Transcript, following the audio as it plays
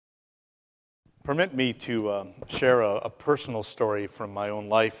Permit me to share a personal story from my own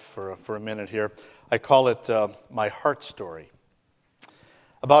life for a minute here. I call it my heart story.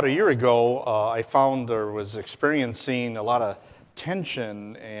 About a year ago, I found or was experiencing a lot of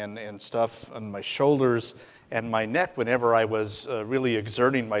tension and stuff on my shoulders and my neck whenever I was really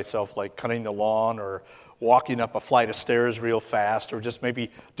exerting myself, like cutting the lawn or walking up a flight of stairs real fast or just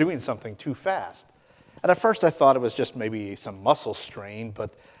maybe doing something too fast. And at first I thought it was just maybe some muscle strain,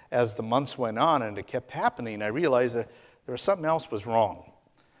 but as the months went on and it kept happening, I realized that there was something else was wrong.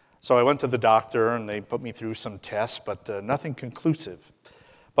 So I went to the doctor and they put me through some tests, but nothing conclusive.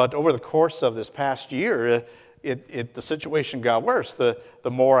 But over the course of this past year, the situation got worse. The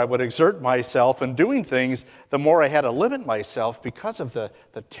more I would exert myself in doing things, the more I had to limit myself because of the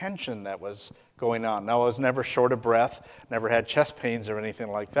tension that was going on. Now, I was never short of breath, never had chest pains or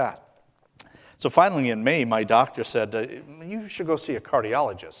anything like that. So finally in May, my doctor said, you should go see a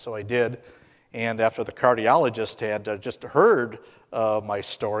cardiologist. So I did, and after the cardiologist had just heard my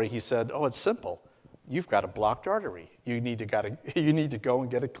story, he said, oh, it's simple. You've got a blocked artery. You need to go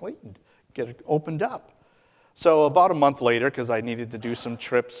and get it cleaned, get it opened up. So about a month later, because I needed to do some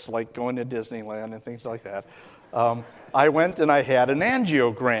trips like going to Disneyland and things like that, I went and I had an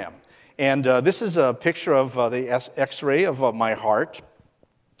angiogram. And this is a picture of the X-ray of my heart.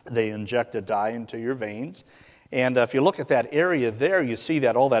 They inject a dye into your veins. And if you look at that area there, you see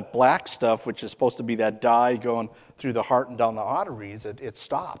that all that black stuff, which is supposed to be that dye going through the heart and down the arteries, it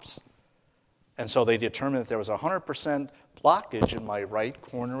stops. And so they determined that there was 100% blockage in my right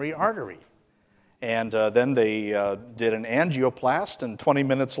coronary artery. And then they did an angioplast, and 20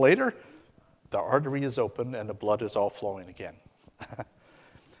 minutes later, the artery is open and the blood is all flowing again.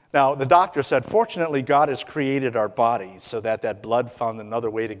 Now, the doctor said, fortunately, God has created our bodies so that blood found another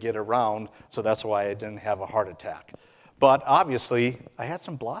way to get around, so that's why I didn't have a heart attack. But obviously, I had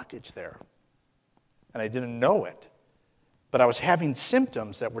some blockage there, and I didn't know it. But I was having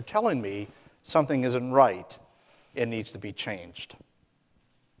symptoms that were telling me something isn't right, it needs to be changed.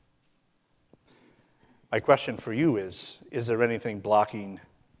 My question for you is there anything blocking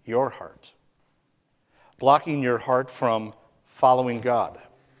your heart? Blocking your heart from following God?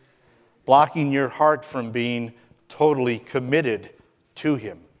 Blocking your heart from being totally committed to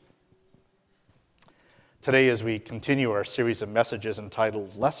Him? Today, as we continue our series of messages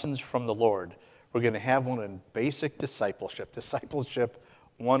entitled Lessons from the Lord, we're going to have one on basic discipleship, Discipleship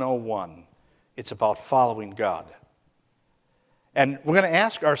 101. It's about following God. And we're going to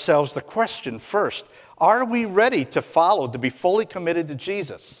ask ourselves the question first, are we ready to follow, to be fully committed to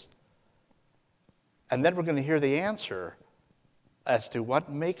Jesus? And then we're going to hear the answer as to what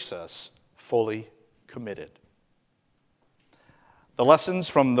makes us fully committed. The lessons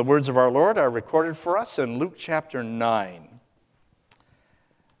from the words of our Lord are recorded for us in Luke chapter 9.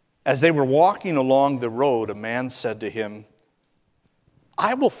 As they were walking along the road, a man said to him,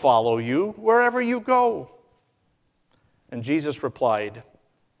 I will follow you wherever you go. And Jesus replied,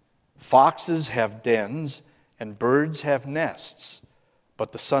 foxes have dens and birds have nests,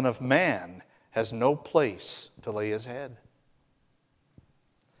 but the Son of Man has no place to lay his head.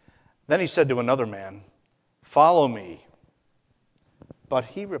 Then he said to another man, follow me. But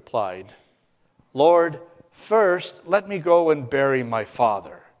he replied, Lord, first let me go and bury my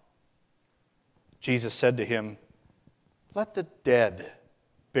father. Jesus said to him, let the dead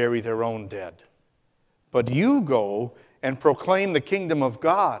bury their own dead, but you go and proclaim the kingdom of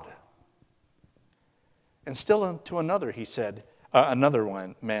God. And still to another he said,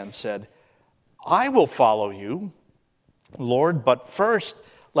 man said, I will follow you, Lord, but first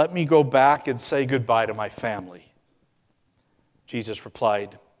let me go back and say goodbye to my family. Jesus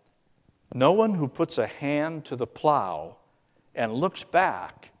replied, no one who puts a hand to the plow and looks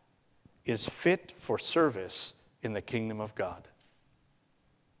back is fit for service in the kingdom of God.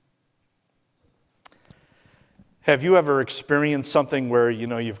 Have you ever experienced something where,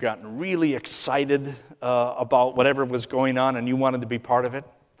 you've gotten really excited about whatever was going on and you wanted to be part of it?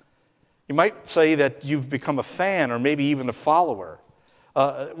 You might say that you've become a fan or maybe even a follower.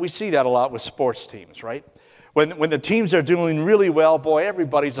 We see that a lot with sports teams, right? When the teams are doing really well, boy,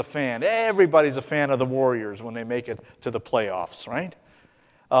 everybody's a fan. Everybody's a fan of the Warriors when they make it to the playoffs, right?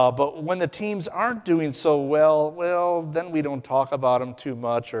 But when the teams aren't doing so well, then we don't talk about them too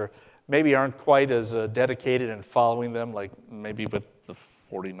much, or maybe aren't quite as dedicated in following them, like maybe with the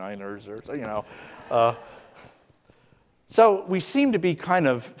 49ers or, So we seem to be kind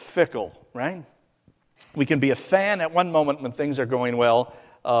of fickle, right? We can be a fan at one moment when things are going well,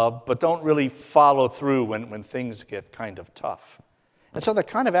 but don't really follow through when things get kind of tough. And so that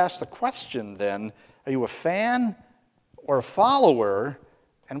kind of asks the question then, are you a fan or a follower,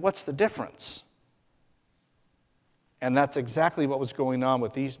 and what's the difference? And that's exactly what was going on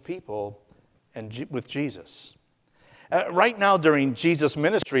with these people and with Jesus. Right now during Jesus'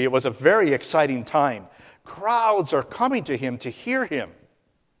 ministry, it was a very exciting time. Crowds are coming to him to hear him.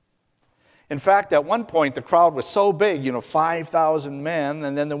 In fact, at one point, the crowd was so big, 5,000 men,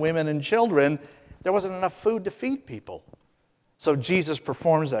 and then the women and children, there wasn't enough food to feed people. So Jesus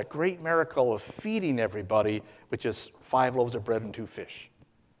performs that great miracle of feeding everybody with just 5 loaves of bread and 2 fish.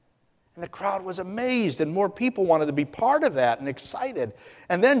 And the crowd was amazed, and more people wanted to be part of that and excited.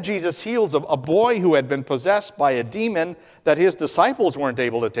 And then Jesus heals a boy who had been possessed by a demon that his disciples weren't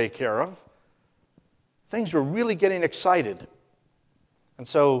able to take care of. Things were really getting excited. And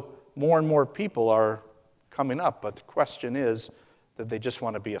so more and more people are coming up, but the question is, did they just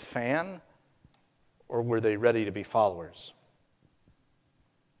want to be a fan, or were they ready to be followers?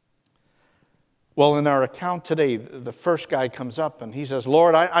 Well, in our account today, the first guy comes up and he says,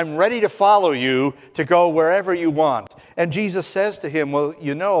 Lord, I'm ready to follow you to go wherever you want. And Jesus says to him, well,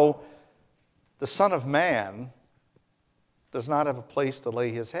 the Son of Man does not have a place to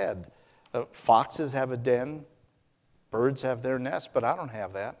lay his head. Foxes have a den, birds have their nest, but I don't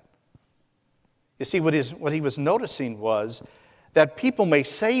have that. You see, what he was noticing was that people may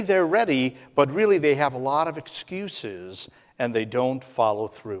say they're ready, but really they have a lot of excuses and they don't follow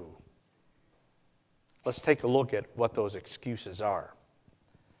through. Let's take a look at what those excuses are.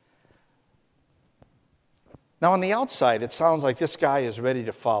 Now, on the outside, it sounds like this guy is ready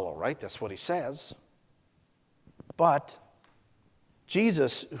to follow, right? That's what he says. But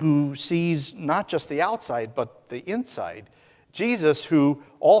Jesus, who sees not just the outside, but the inside, Jesus, who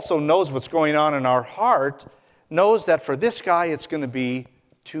also knows what's going on in our heart, knows that for this guy, it's going to be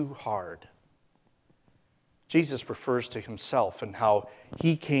too hard. Jesus refers to himself and how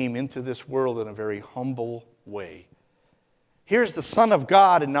he came into this world in a very humble way. Here's the Son of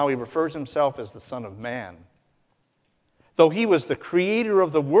God, and now he refers himself as the Son of Man. Though he was the creator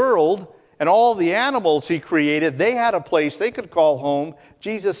of the world, and all the animals he created, they had a place they could call home.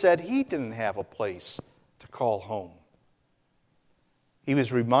 Jesus said he didn't have a place to call home. He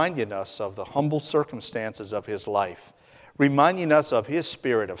was reminding us of the humble circumstances of his life, reminding us of his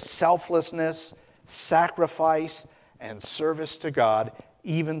spirit of selflessness, sacrifice, and service to God,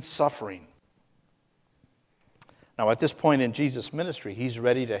 even suffering. Now, at this point in Jesus' ministry, he's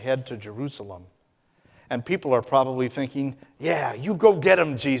ready to head to Jerusalem. And people are probably thinking, yeah, you go get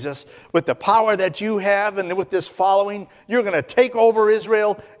him, Jesus. With the power that you have and with this following, you're going to take over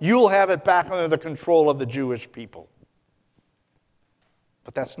Israel. You'll have it back under the control of the Jewish people.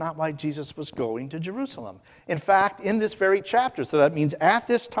 But that's not why Jesus was going to Jerusalem. In fact, in this very chapter, so that means at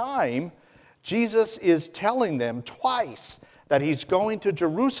this time, Jesus is telling them twice that he's going to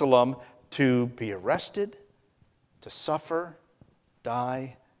Jerusalem to be arrested, to suffer,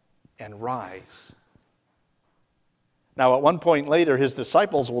 die, and rise. Now, at one point later, his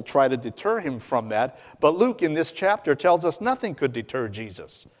disciples will try to deter him from that, but Luke in this chapter tells us nothing could deter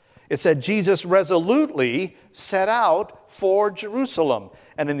Jesus. It said Jesus resolutely set out for Jerusalem.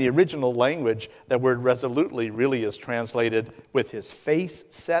 And in the original language, that word resolutely really is translated with his face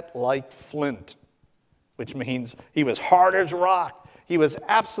set like flint, which means he was hard as rock. He was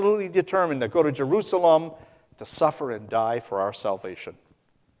absolutely determined to go to Jerusalem to suffer and die for our salvation.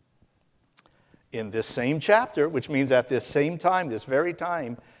 In this same chapter, which means at this same time, this very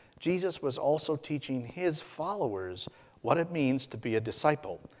time, Jesus was also teaching his followers what it means to be a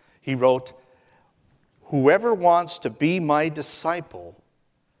disciple. He wrote, "Whoever wants to be my disciple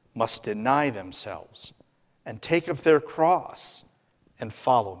must deny themselves and take up their cross and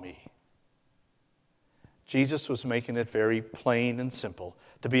follow me." Jesus was making it very plain and simple.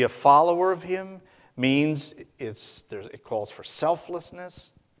 To be a follower of him means it calls for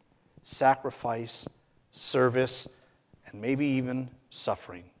selflessness, sacrifice, service, and maybe even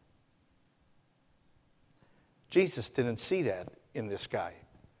suffering. Jesus didn't see that in this guy.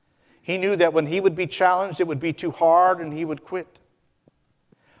 He knew that when he would be challenged, it would be too hard and he would quit.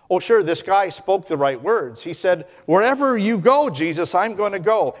 Oh, sure, this guy spoke the right words. He said, "Wherever you go, Jesus, I'm going to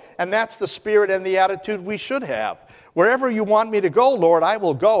go." And that's the spirit and the attitude we should have. Wherever you want me to go, Lord, I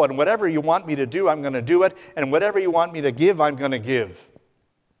will go. And whatever you want me to do, I'm going to do it. And whatever you want me to give, I'm going to give.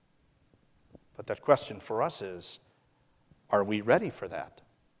 But that question for us is, are we ready for that?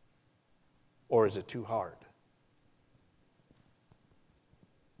 Or is it too hard?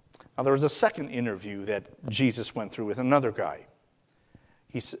 Now, there was a second interview that Jesus went through with another guy.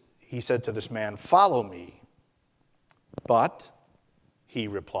 He said to this man, "Follow me." But, he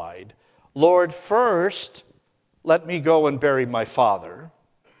replied, "Lord, first let me go and bury my father."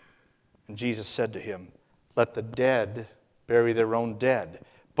 And Jesus said to him, "Let the dead bury their own dead,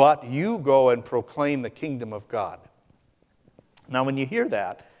 but you go and proclaim the kingdom of God." Now, when you hear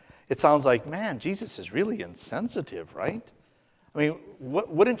that, it sounds like, man, Jesus is really insensitive, right? I mean,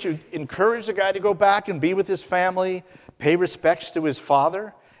 wouldn't you encourage the guy to go back and be with his family, pay respects to his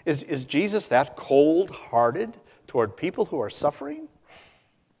father? Is Jesus that cold-hearted toward people who are suffering?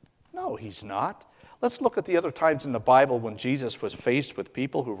 No, he's not. Let's look at the other times in the Bible when Jesus was faced with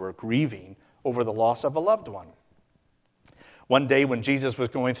people who were grieving over the loss of a loved one. One day when Jesus was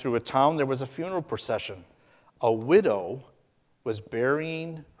going through a town, there was a funeral procession. A widow was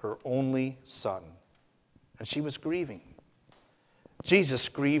burying her only son, and she was grieving. Jesus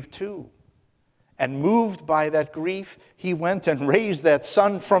grieved too. And moved by that grief, he went and raised that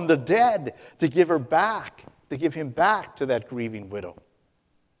son from the dead to give him back to that grieving widow.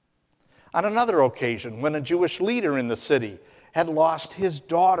 On another occasion, when a Jewish leader in the city had lost his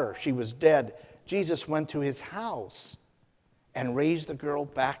daughter, she was dead, Jesus went to his house and raised the girl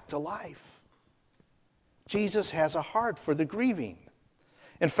back to life. Jesus has a heart for the grieving.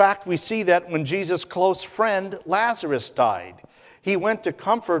 In fact, we see that when Jesus' close friend Lazarus died, he went to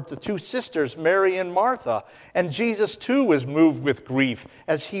comfort the two sisters, Mary and Martha, and Jesus too was moved with grief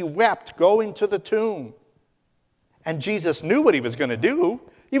as he wept going to the tomb. And Jesus knew what he was going to do.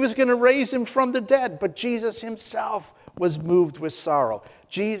 He was going to raise him from the dead, but Jesus himself was moved with sorrow.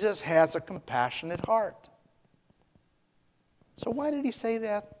 Jesus has a compassionate heart. So why did he say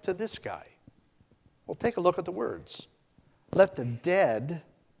that to this guy? Well, take a look at the words. Let the dead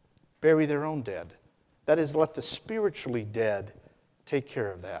bury their own dead. That is, let the spiritually dead take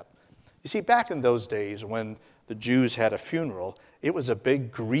care of that. You see, back in those days when the Jews had a funeral, it was a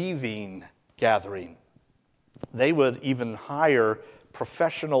big grieving gathering. They would even hire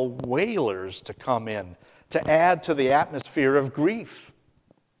professional wailers to come in to add to the atmosphere of grief.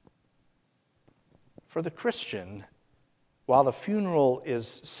 For the Christian, while the funeral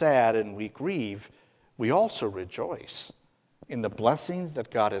is sad and we grieve, we also rejoice in the blessings that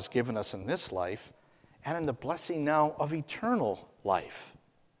God has given us in this life and in the blessing now of eternal life.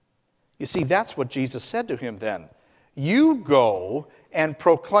 You see, that's what Jesus said to him then. You go and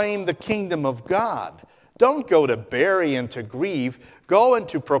proclaim the kingdom of God. Don't go to bury and to grieve. Go and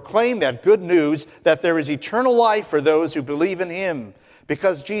to proclaim that good news that there is eternal life for those who believe in him.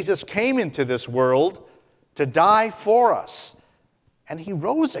 Because Jesus came into this world to die for us. And he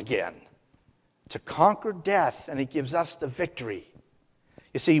rose again to conquer death, and he gives us the victory.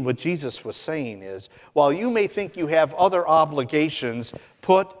 You see, what Jesus was saying is, while you may think you have other obligations,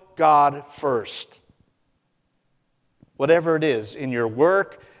 put God first. Whatever it is, in your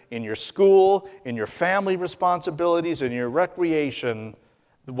work, in your school, in your family responsibilities, in your recreation,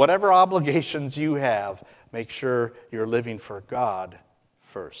 whatever obligations you have, make sure you're living for God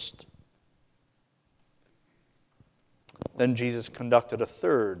first. Then Jesus conducted a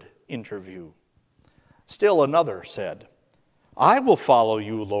third interview. Still another said, I will follow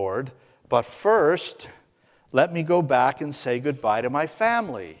you, Lord, but first let me go back and say goodbye to my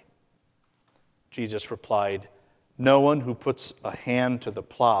family. Jesus replied, no one who puts a hand to the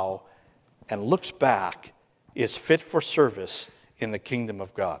plow and looks back is fit for service in the kingdom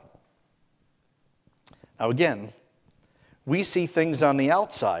of God. Now again, we see things on the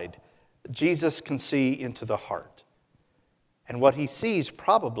outside. Jesus can see into the heart. And what he sees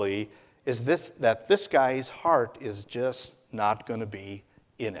probably is that this guy's heart is just not going to be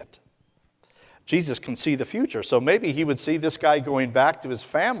in it. Jesus can see the future, so maybe he would see this guy going back to his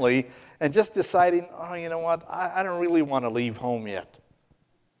family and just deciding, oh, you know what, I don't really want to leave home yet.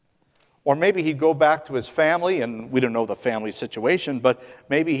 Or maybe he'd go back to his family, and we don't know the family situation, but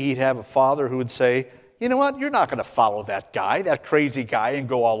maybe he'd have a father who would say, you know what, you're not going to follow that guy, that crazy guy, and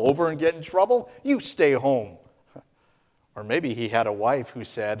go all over and get in trouble. You stay home. Or maybe he had a wife who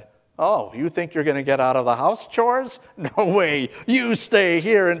said, oh, you think you're going to get out of the house chores? No way. You stay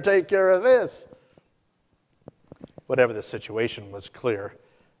here and take care of this. Whatever the situation was clear,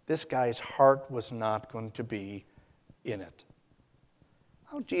 this guy's heart was not going to be in it.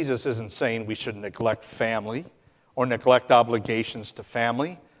 Now, Jesus isn't saying we should neglect family or neglect obligations to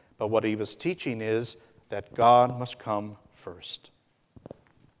family, but what he was teaching is that God must come first.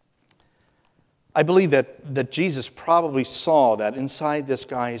 I believe that Jesus probably saw that inside this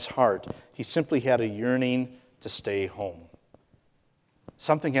guy's heart, he simply had a yearning to stay home.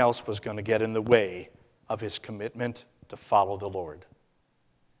 Something else was going to get in the way of his commitment to follow the Lord.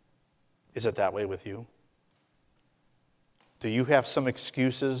 Is it that way with you? Do you have some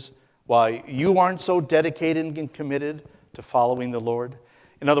excuses why you aren't so dedicated and committed to following the Lord?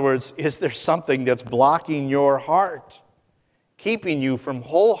 In other words, is there something that's blocking your heart, keeping you from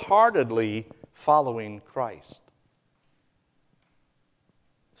wholeheartedly following Christ?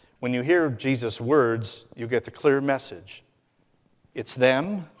 When you hear Jesus' words, you get the clear message. It's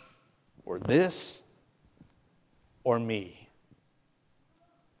them, or this, or me.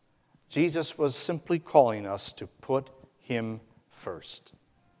 Jesus was simply calling us to put him first.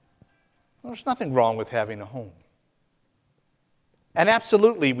 There's nothing wrong with having a home. And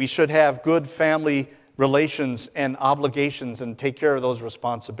absolutely, we should have good family relations and obligations and take care of those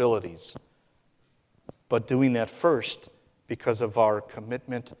responsibilities. But doing that first because of our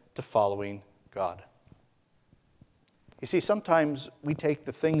commitment to following God. You see, sometimes we take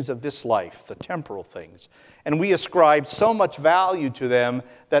the things of this life, the temporal things, and we ascribe so much value to them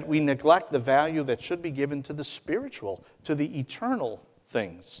that we neglect the value that should be given to the spiritual, to the eternal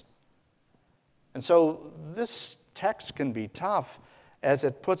things. And so this text can be tough as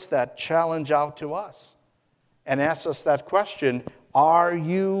it puts that challenge out to us and asks us that question, are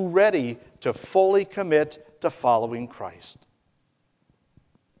you ready to fully commit to following Christ?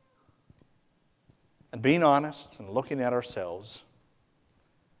 And being honest and looking at ourselves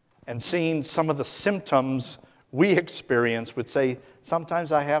and seeing some of the symptoms we experience would say,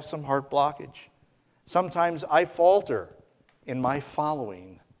 sometimes I have some heart blockage. Sometimes I falter in my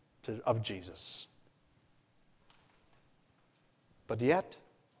following of Jesus. But yet,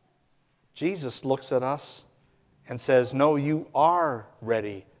 Jesus looks at us and says, no, you are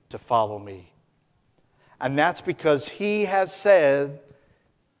ready to follow me. And that's because he has said,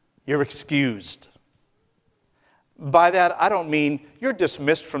 you're excused. By that, I don't mean you're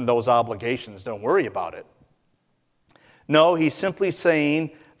dismissed from those obligations. Don't worry about it. No, he's simply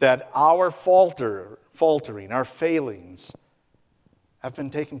saying that our faltering, our failings have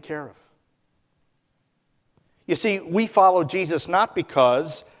been taken care of. You see, we follow Jesus not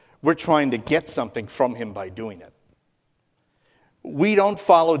because we're trying to get something from him by doing it. We don't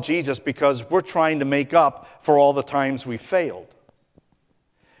follow Jesus because we're trying to make up for all the times we failed.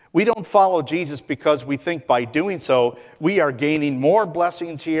 We don't follow Jesus because we think by doing so we are gaining more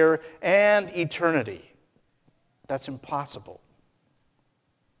blessings here and eternity. That's impossible.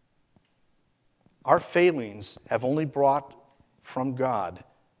 Our failings have only brought from God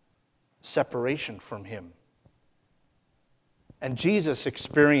separation from him. And Jesus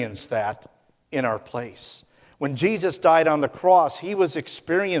experienced that in our place. When Jesus died on the cross, he was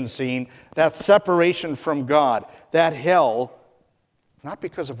experiencing that separation from God, that hell, not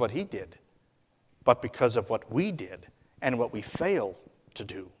because of what he did, but because of what we did and what we failed to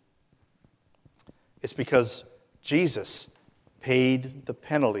do. It's because Jesus paid the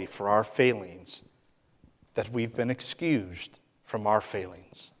penalty for our failings that we've been excused from our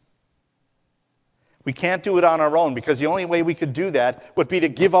failings. We can't do it on our own because the only way we could do that would be to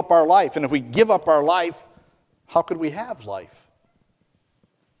give up our life. And if we give up our life, how could we have life?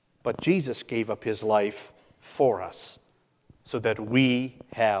 But Jesus gave up his life for us so that we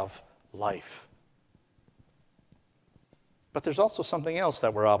have life. But there's also something else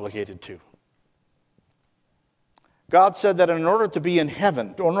that we're obligated to. God said that in order to be in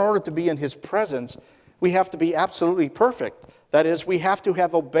heaven, or in order to be in his presence, we have to be absolutely perfect. That is, we have to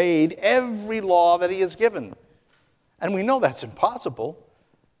have obeyed every law that he has given. And we know that's impossible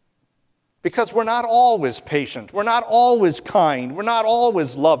because we're not always patient. We're not always kind. We're not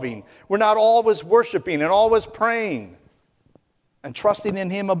always loving. We're not always worshiping and always praying and trusting in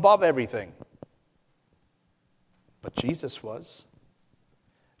him above everything. But Jesus was.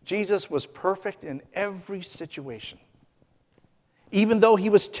 Jesus was perfect in every situation. Even though he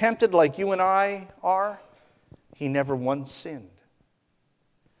was tempted like you and I are, he never once sinned.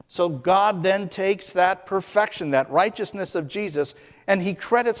 So God then takes that perfection, that righteousness of Jesus, and he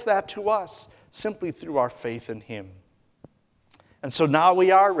credits that to us simply through our faith in him. And so now we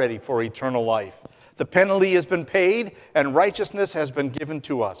are ready for eternal life. The penalty has been paid and righteousness has been given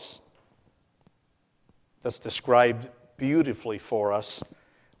to us. That's described beautifully for us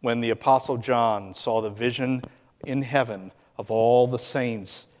when the Apostle John saw the vision in heaven of all the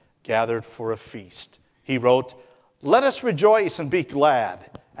saints gathered for a feast. He wrote, "Let us rejoice and be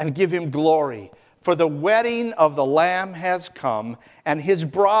glad and give him glory, for the wedding of the Lamb has come, and his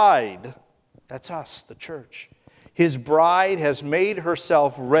bride," that's us, the church, "his bride has made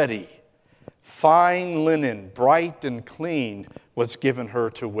herself ready. Fine linen, bright and clean, was given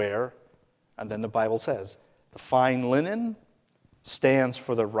her to wear." And then the Bible says, the fine linen stands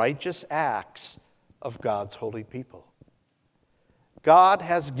for the righteous acts of God's holy people. God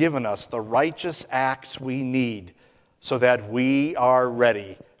has given us the righteous acts we need so that we are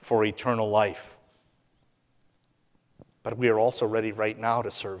ready for eternal life. But we are also ready right now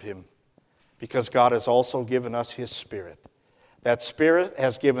to serve him because God has also given us his Spirit. That Spirit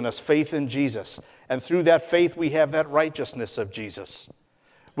has given us faith in Jesus, and through that faith we have that righteousness of Jesus.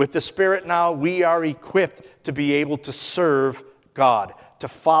 With the Spirit now, we are equipped to be able to serve God, to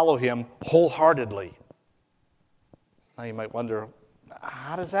follow him wholeheartedly. Now you might wonder,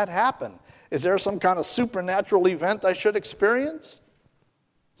 how does that happen? Is there some kind of supernatural event I should experience?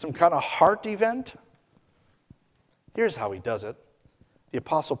 Some kind of heart event? Here's how he does it. The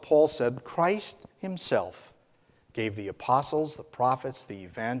Apostle Paul said, Christ himself gave the apostles, the prophets, the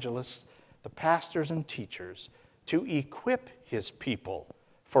evangelists, the pastors and teachers to equip his people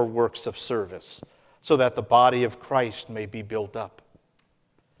for works of service, so that the body of Christ may be built up.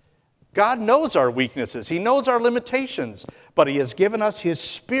 God knows our weaknesses. He knows our limitations, but he has given us his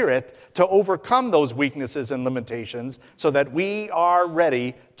Spirit to overcome those weaknesses and limitations so that we are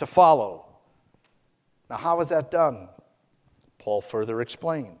ready to follow. Now, how is that done? Paul further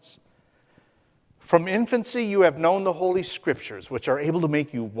explains. From infancy you have known the Holy Scriptures, which are able to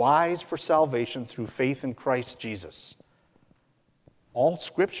make you wise for salvation through faith in Christ Jesus. All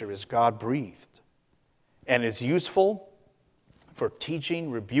Scripture is God-breathed and is useful for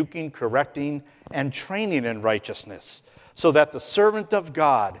teaching, rebuking, correcting, and training in righteousness, so that the servant of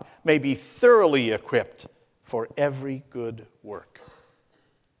God may be thoroughly equipped for every good work.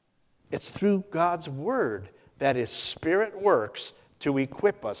 It's through God's Word that his Spirit works to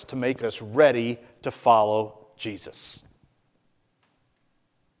equip us, to make us ready to follow Jesus.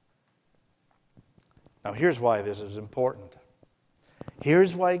 Now here's why this is important.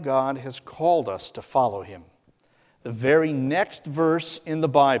 Here's why God has called us to follow him. The very next verse in the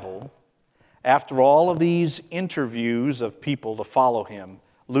Bible, after all of these interviews of people to follow him,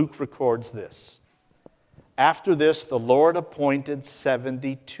 Luke records this. After this, the Lord appointed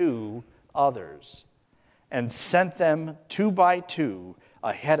 72 others and sent them 2 by 2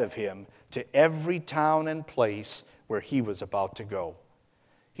 ahead of him to every town and place where he was about to go.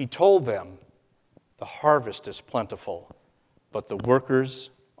 He told them, the harvest is plentiful, but the workers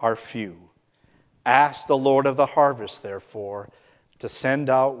are few. Ask the Lord of the harvest, therefore, to send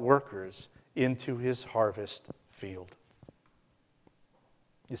out workers into his harvest field.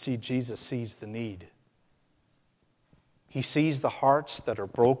 You see, Jesus sees the need. He sees the hearts that are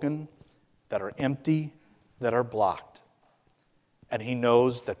broken, that are empty, that are blocked. And he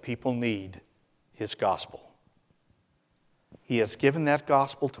knows that people need his gospel. He has given that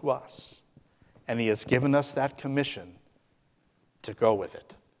gospel to us, and he has given us that commission to go with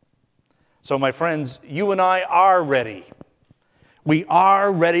it. So, my friends, you and I are ready. We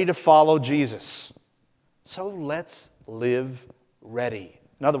are ready to follow Jesus. So let's live ready.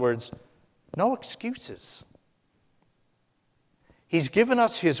 In other words, no excuses. He's given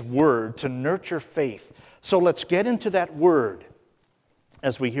us his word to nurture faith. So let's get into that word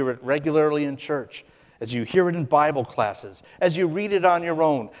as we hear it regularly in church, as you hear it in Bible classes, as you read it on your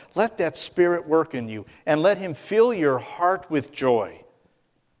own. Let that Spirit work in you and let him fill your heart with joy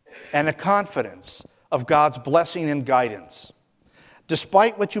and a confidence of God's blessing and guidance.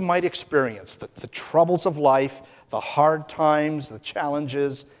 Despite what you might experience, the troubles of life, the hard times, the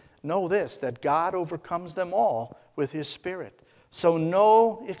challenges, know this, that God overcomes them all with his Spirit. So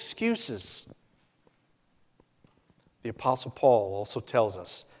no excuses. The Apostle Paul also tells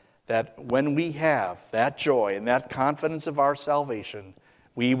us that when we have that joy and that confidence of our salvation,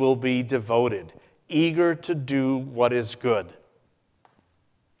 we will be devoted, eager to do what is good.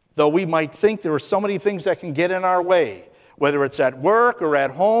 Though we might think there are so many things that can get in our way, whether it's at work or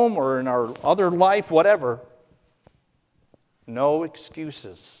at home or in our other life, whatever, no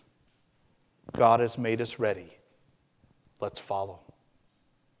excuses. God has made us ready. Let's follow.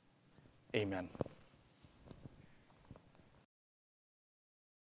 Amen.